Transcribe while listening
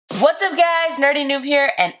What's up guys, Nerdy Noob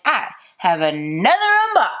here, and I have another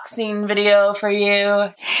unboxing video for you.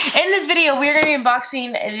 In this video, we're going to be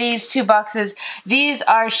unboxing these two boxes. These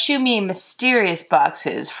are Shumi Mysterious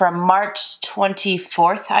boxes from March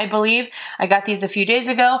 24th, I believe. I got these a few days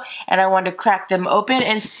ago, and I wanted to crack them open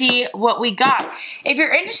and see what we got. If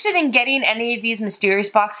you're interested in getting any of these mysterious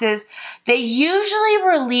boxes, they usually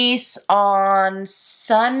release on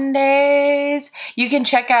Sundays. You can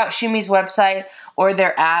check out Shumi's website or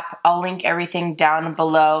their app. I'll link everything down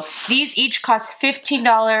below. These each cost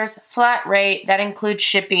 $15 flat rate. That includes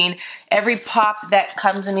shipping. Every pop that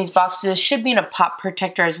comes in these boxes should be in a pop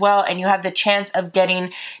protector as well, and you have the chance of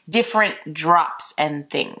getting different drops and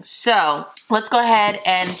things. So let's go ahead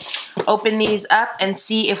and open these up and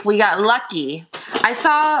see if we got lucky. I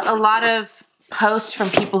saw a lot of posts from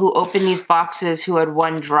people who opened these boxes who had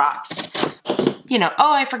won drops. You know,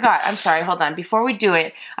 oh, I forgot. I'm sorry. Hold on. Before we do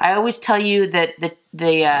it, I always tell you that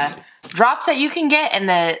the drops that you can get and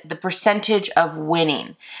the percentage of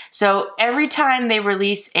winning. So every time they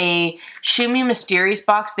release a Shumi Mysterious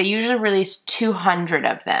box, they usually release 200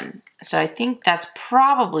 of them. So I think that's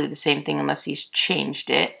probably the same thing unless he's changed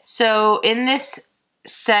it. So in this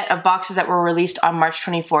set of boxes that were released on March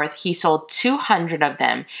 24th, he sold 200 of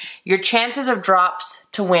them. Your chances of drops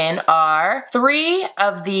to win are 3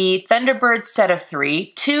 of the Thunderbirds set of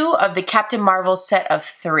 3, 2 of the Captain Marvel set of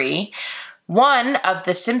 3, 1 of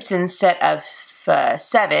the Simpsons set of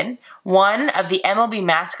 7, 1 of the MLB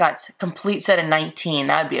Mascots complete set of 19,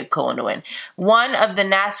 that would be a cool one to win, 1 of the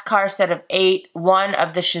NASCAR set of 8, 1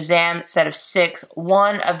 of the Shazam set of 6,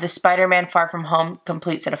 1 of the Spider-Man Far From Home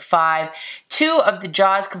complete set of 5, 2 of the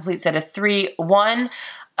Jaws complete set of 3, 1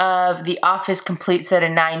 of the Office complete set of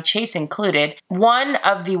 9, Chase included, 1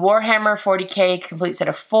 of the Warhammer 40k complete set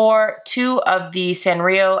of 4, 2 of the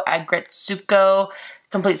Sanrio Aggretsuko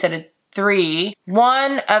complete set of 3,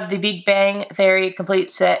 1 of the Big Bang Theory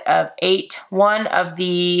complete set of 8, 1 of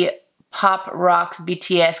the Pop Rocks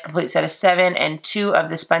BTS complete set of 7, and 2 of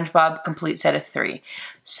the SpongeBob complete set of 3.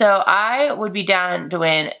 So I would be down to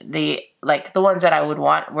win the ones that I would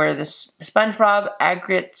want were the SpongeBob,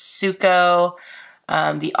 Aggretsuko,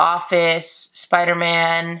 The Office,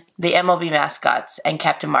 Spider-Man, the MLB Mascots, and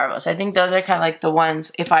Captain Marvel. So I think those are kind of like the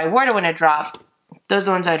ones, if I were to win a drop, those are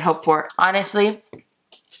the ones I'd hope for. Honestly,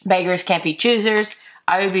 beggars can't be choosers.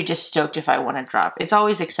 I would be just stoked if I won a drop. It's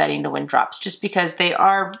always exciting to win drops just because they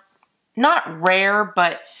are not rare,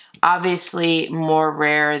 but obviously more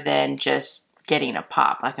rare than just getting a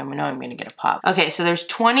pop. Like I know I'm going to get a pop. Okay, so there's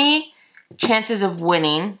 20 chances of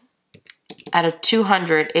winning out of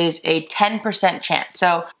 200 is a 10% chance.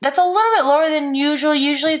 So that's a little bit lower than usual.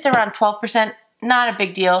 Usually it's around 12%. Not a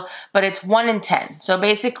big deal, but it's 1 in 10. So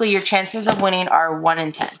basically your chances of winning are 1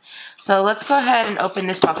 in 10. So let's go ahead and open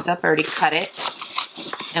this box up. I already cut it.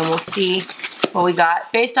 And we'll see what we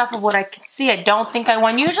got. Based off of what I can see, I don't think I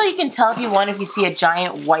won. Usually you can tell if you won if you see a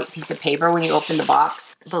giant white piece of paper when you open the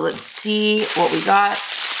box. But let's see what we got.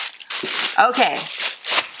 Okay.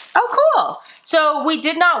 Oh, cool. So we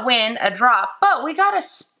did not win a drop, but we got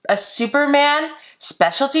a Superman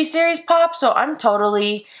Specialty Series pop. So I'm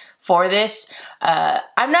totally for this.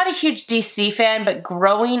 I'm not a huge DC fan, but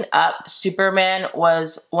growing up, Superman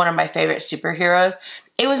was one of my favorite superheroes.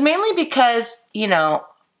 It was mainly because, you know,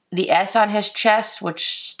 the S on his chest,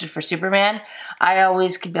 which stood for Superman, I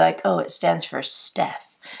always could be like, oh, it stands for Steph.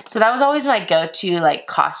 So that was always my go-to, like,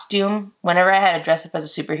 costume. Whenever I had to dress up as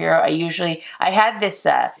a superhero, I had this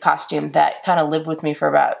costume that kind of lived with me for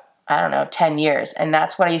about, I don't know, 10 years. And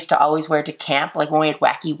that's what I used to always wear to camp. Like when we had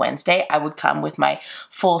Wacky Wednesday, I would come with my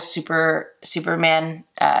full Superman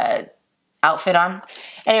outfit on.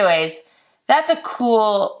 Anyways, that's a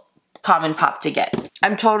cool common pop to get.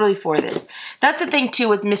 I'm totally for this. That's the thing too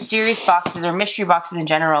with mysterious boxes or mystery boxes in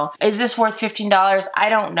general. Is this worth $15? I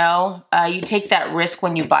don't know. You take that risk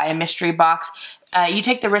when you buy a mystery box. You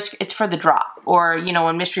take the risk, it's for the drop. Or, you know,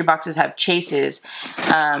 when mystery boxes have chases,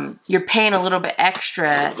 you're paying a little bit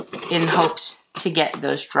extra in hopes to get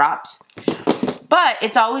those drops. But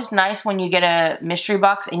it's always nice when you get a mystery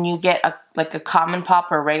box and you get like a common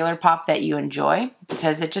pop or a regular pop that you enjoy,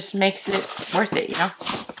 because it just makes it worth it, you know?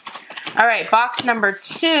 All right, box number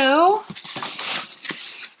 2. I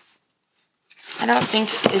don't think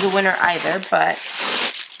is a winner either, but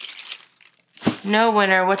no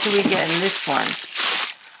winner. What do we get in this one?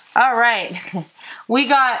 All right, we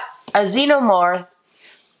got a Xenomorph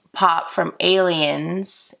pop from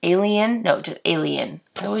Aliens. Alien? No, just Alien.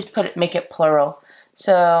 I always make it plural.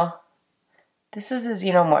 So this is a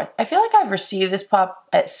Xenomorph. I feel like I've received this pop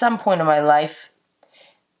at some point in my life,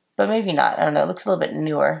 but maybe not. I don't know. It looks a little bit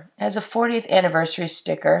newer. It has a 40th anniversary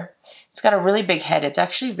sticker. It's got a really big head. It's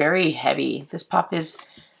actually very heavy. This pop is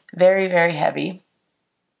very, very heavy.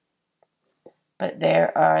 But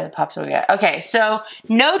there are the pops we got. Okay, so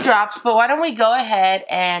no drops, but why don't we go ahead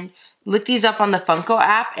and look these up on the Funko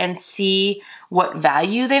app and see what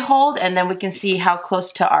value they hold, and then we can see how close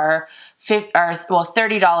to our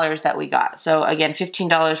 $30 that we got. So again,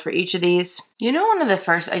 $15 for each of these. You know, one of the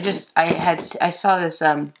first, I saw this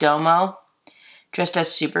Domo dressed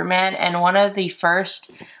as Superman, and one of the first,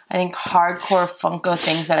 I think, hardcore Funko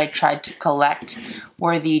things that I tried to collect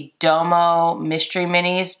were the Domo mystery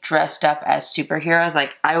minis dressed up as superheroes.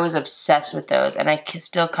 Like, I was obsessed with those, and I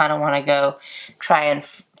still kind of want to go try and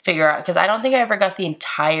figure out, because I don't think I ever got the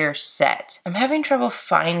entire set. I'm having trouble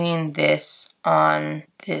finding this on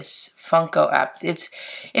this Funko app.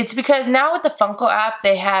 It's because now with the Funko app,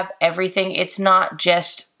 they have everything. It's not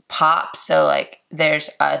just pop, so like there's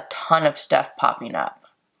a ton of stuff popping up,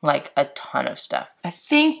 like a ton of stuff. I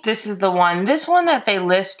think this is the one. This one that they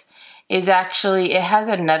list is actually, it has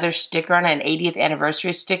another sticker on it, an 80th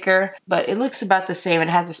anniversary sticker, but it looks about the same. It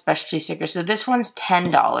has a specialty sticker, so this one's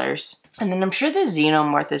 $10. And then I'm sure the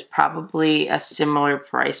Xenomorph is probably a similar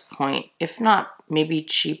price point, if not maybe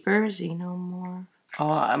cheaper. Xenomorph.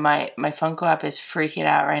 Oh, my Funko app is freaking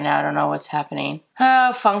out right now. I don't know what's happening.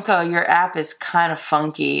 Oh, Funko, your app is kind of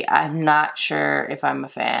funky. I'm not sure if I'm a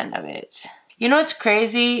fan of it. You know what's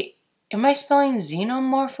crazy? Am I spelling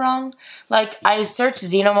Xenomorph wrong? Like, I searched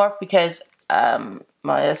Xenomorph because, well,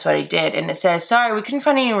 that's what I did. And it says, sorry, we couldn't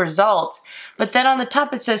find any results. But then on the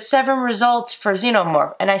top it says 7 results for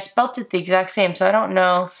Xenomorph. And I spelt it the exact same, so I don't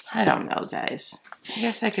know. I don't know, guys. I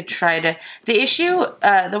guess I could try to...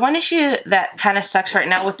 The one issue that kind of sucks right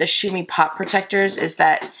now with the Shumi Pop protectors is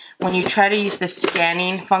that when you try to use the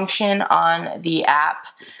scanning function on the app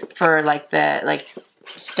for like the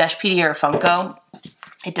Dash PD or Funko,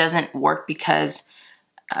 it doesn't work because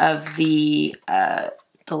of the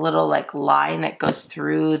little like line that goes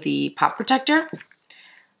through the pop protector.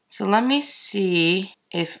 So let me see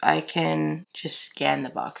if I can just scan the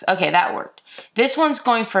box. Okay, that worked. This one's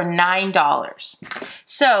going for $9.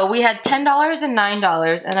 So we had $10 and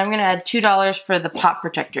 $9, and I'm gonna add $2 for the pop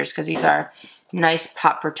protectors because these are nice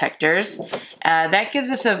pop protectors. That gives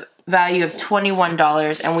us a value of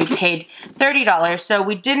 $21, and we paid $30. So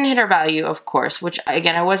we didn't hit our value, of course, which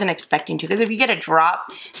again, I wasn't expecting to, because if you get a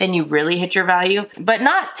drop, then you really hit your value, but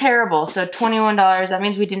not terrible. So $21, that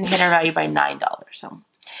means we didn't hit our value by $9. So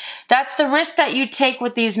that's the risk that you take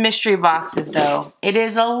with these mystery boxes, though. It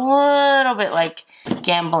is a little bit like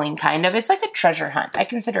gambling, kind of. It's like a treasure hunt. I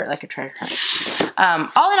consider it like a treasure hunt.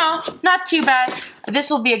 All in all, not too bad. This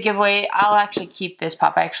will be a giveaway. I'll actually keep this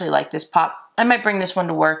pop. I actually like this pop. I might bring this one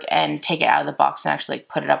to work and take it out of the box and actually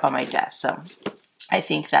put it up on my desk. So I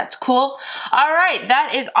think that's cool. All right,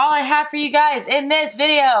 that is all I have for you guys in this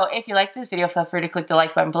video. If you like this video, feel free to click the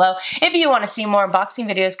like button below. If you want to see more unboxing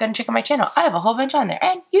videos, go and check out my channel. I have a whole bunch on there,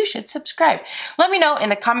 and you should subscribe. Let me know in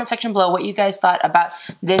the comment section below what you guys thought about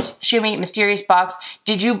this Shumi Mysterious box.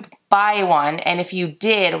 Did you buy one? And if you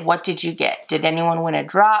did, what did you get? Did anyone win a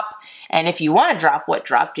drop? And if you want a drop, what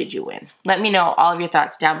drop did you win? Let me know all of your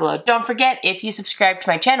thoughts down below. Don't forget, if you subscribe to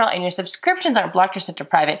my channel and your subscriptions aren't blocked or set to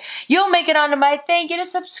private, you'll make it onto my thank you to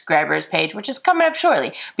subscribers page, which is coming up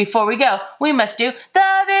shortly. Before we go, we must do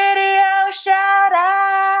the video shout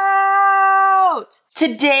out.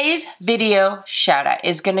 Today's video shout out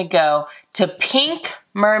is gonna go to Pink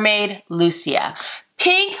Mermaid Lucia.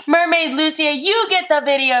 Pink Mermaid Lucia, you get the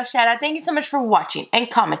video shout out. Thank you so much for watching and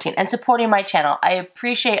commenting and supporting my channel. I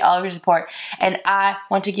appreciate all of your support, and I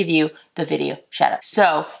want to give you the video shout out.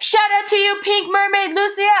 So, shout out to you, Pink Mermaid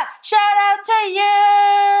Lucia. Shout out to you.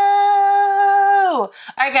 All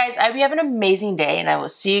right, guys, I hope you have an amazing day, and I will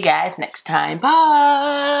see you guys next time.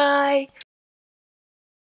 Bye.